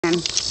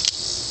time.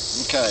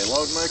 Okay,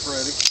 load and make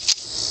ready.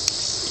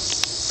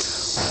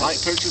 Light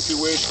picture if you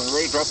wish. When you're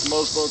ready, drop the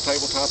muzzle below the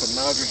tabletop and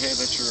nod your head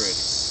that you're ready.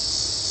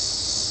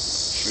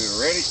 Shooter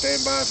ready,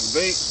 stand by for the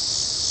beat.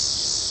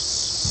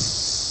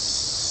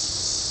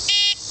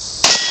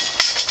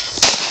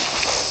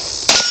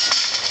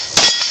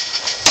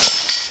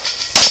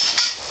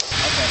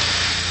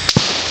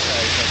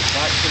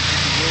 Light picture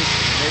if you wish.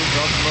 When you're ready,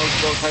 drop the muzzle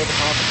below the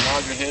tabletop and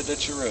nod your head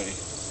that you're ready.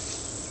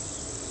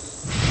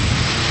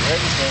 Shooter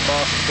ready, stand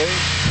by for the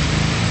beat.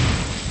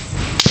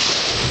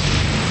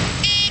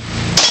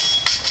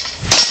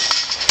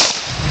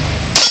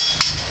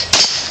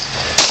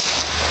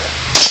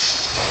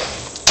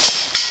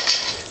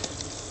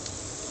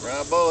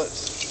 Round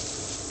bullets.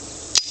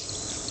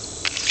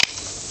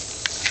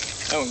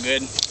 That one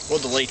good. We'll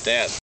delete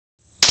that.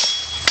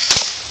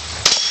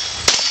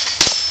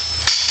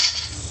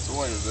 That's the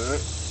way to do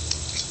it.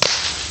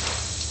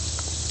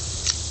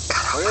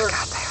 Clear.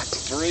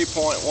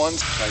 3.1.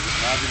 Okay,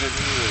 just nod your head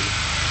when you're ready.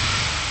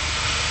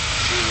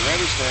 Shooter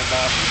ready, stand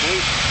by for the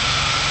beat.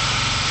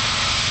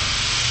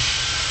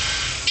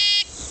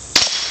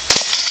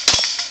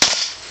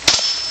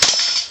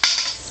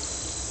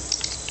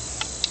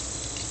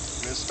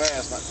 It's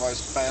fast, not quite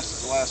as fast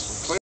as the last one.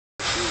 Clear.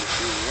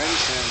 Shooter ready,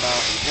 stand by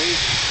for the beat.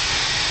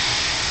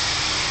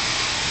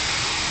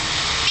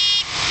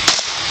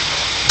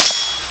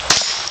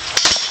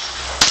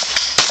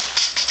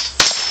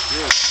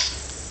 Good.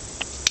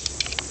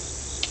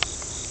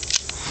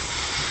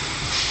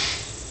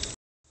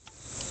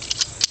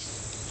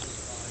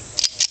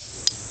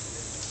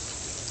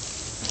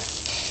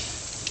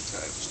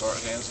 Okay, start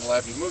hands in the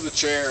lap. You move the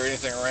chair or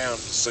anything around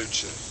to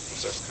suit you.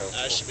 So that's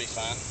comfortable. That should be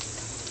fine.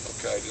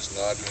 Okay, just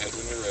nod your head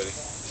when you're ready.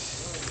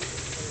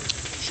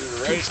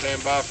 Shooter ready,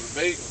 stand by for the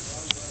beat.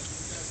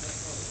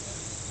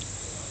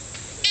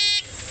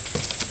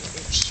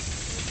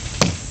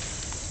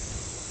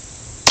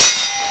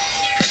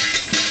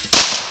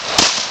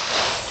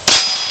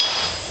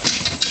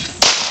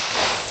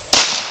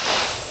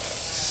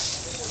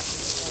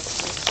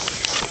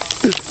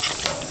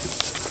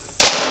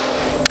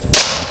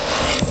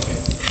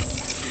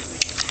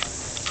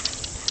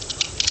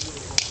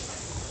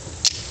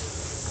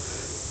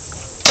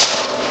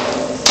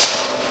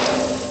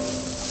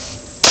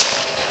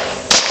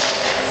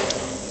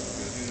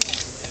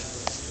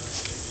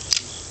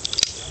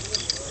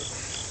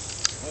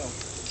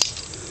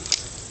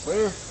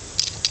 Clear.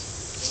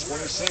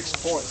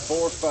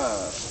 26.45.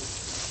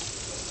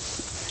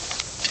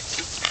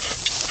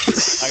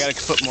 I gotta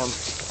put more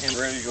in.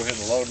 Ready? Go ahead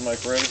and load and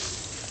make ready.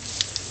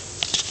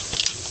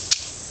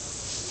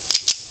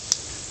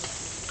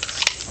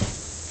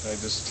 Okay,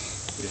 just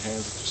your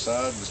hands at your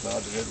side. Just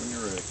nod your head when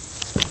you're ready.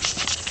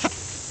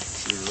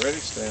 Shooter ready.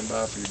 Stand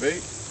by for your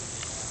beat.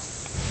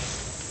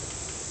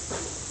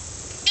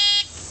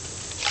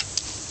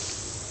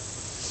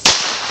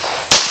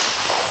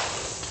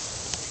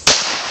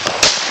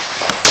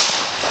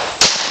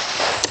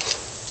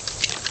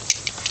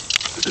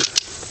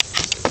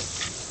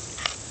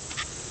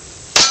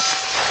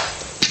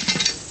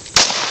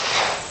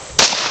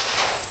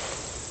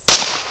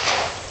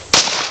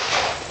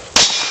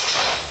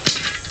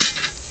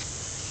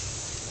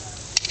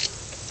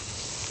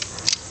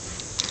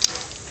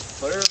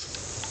 Clear.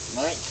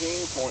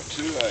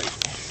 19.28.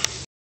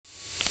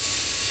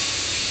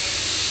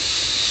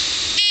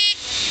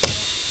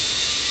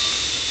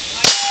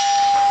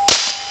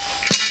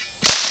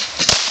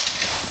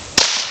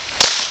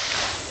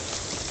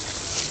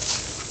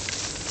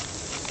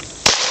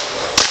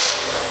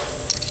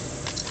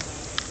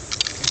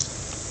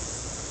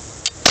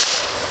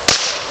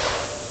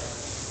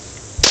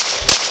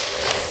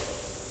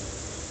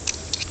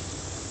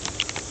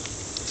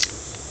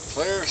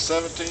 Clear.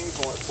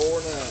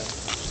 17.49.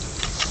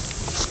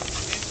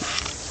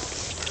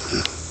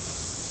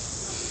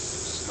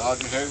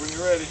 Nod your head when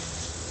you're ready.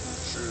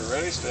 Shooter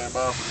ready, stand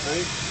by for the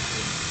beat.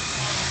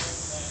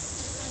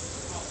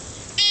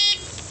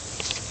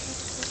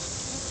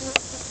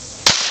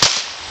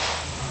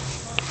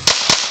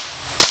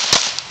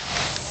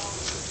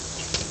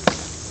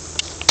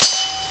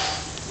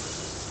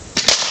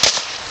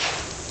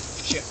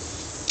 Shit.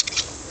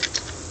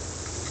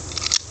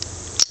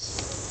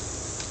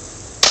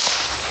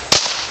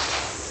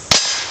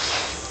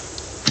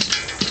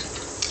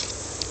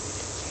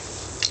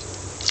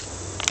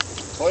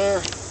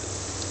 Clear.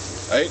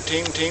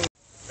 18 team.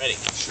 Ready.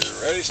 Shooter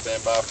ready,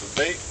 stand by for the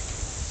beat.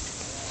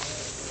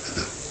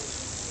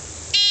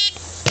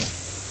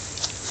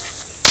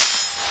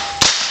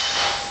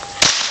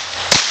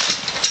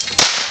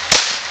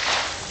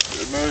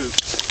 Good move.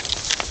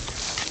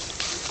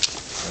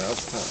 Now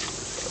it's time.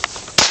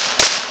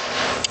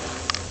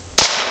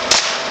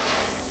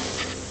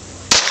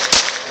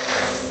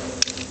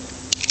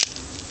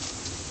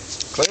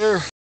 Clear.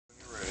 When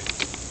you're ready.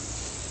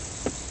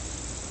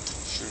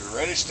 Shooter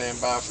ready, stand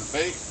by for the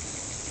beat.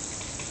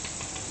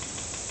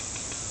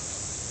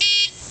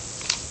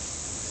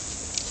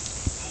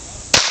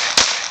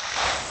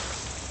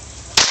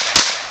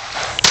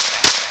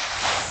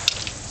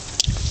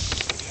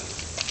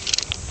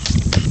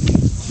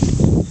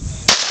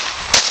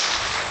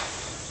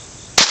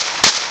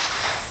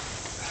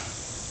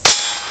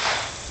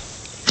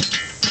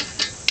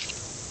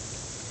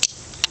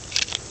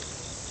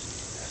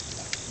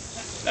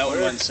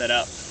 wouldn't sit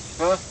up.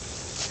 Huh?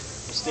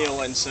 The steel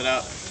wouldn't sit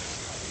up.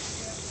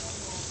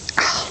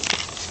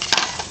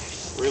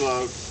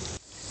 Reload.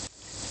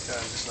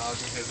 Okay, just nod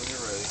your head when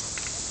you're ready.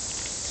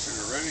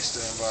 Shooter ready,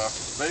 stand by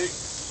for the beep.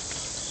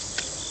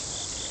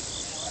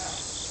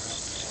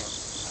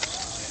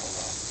 Hold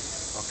on.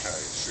 Okay,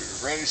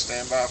 shooter ready,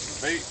 stand by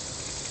for the beep.